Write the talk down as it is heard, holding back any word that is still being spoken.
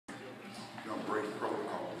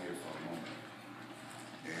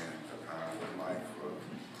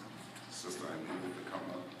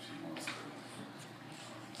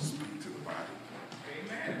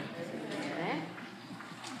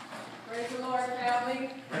Lord, family.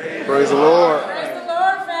 Praise the Lord. Praise the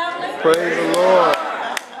Lord, family. Praise the Lord.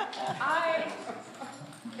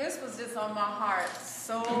 This was just on my heart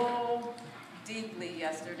so deeply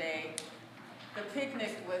yesterday. The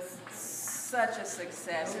picnic was such a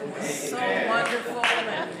success. It was so wonderful.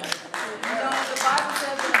 And, the Bible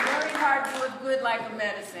says that a merry heart doeth good like a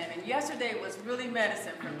medicine. And yesterday was really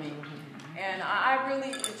medicine for me. And I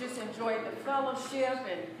really just enjoyed the fellowship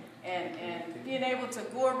and being able to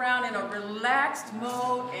go around in a relaxed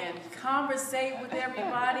mode and conversate with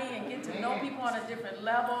everybody and get to know people on a different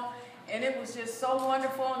level. And it was just so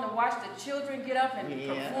wonderful, and to watch the children get up and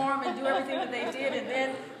perform and do everything that they did. And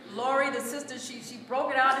then Lori, the sister, she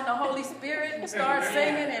broke it out in the Holy Spirit and started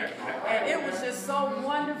singing, and it was just so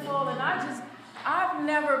wonderful. And I've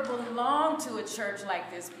never belonged to a church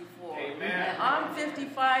like this before. Amen. I'm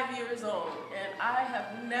 55 years old, and I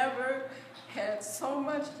have never had so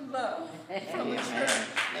much love from a church.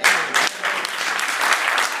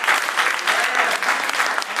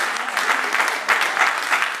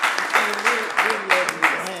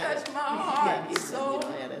 Touched my heart so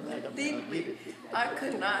deeply. I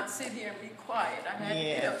could not sit here and be quiet. I had to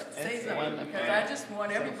get up and say something, because I just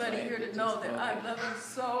want everybody here to know that I love you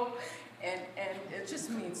so, and it just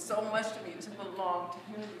means so much to me to belong to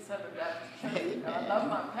Unity Southern Baptist Church. I love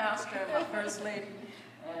my pastor and my first lady,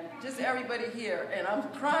 and just everybody here, and I'm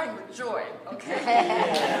crying with joy, okay? And I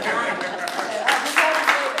just want to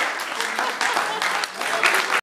say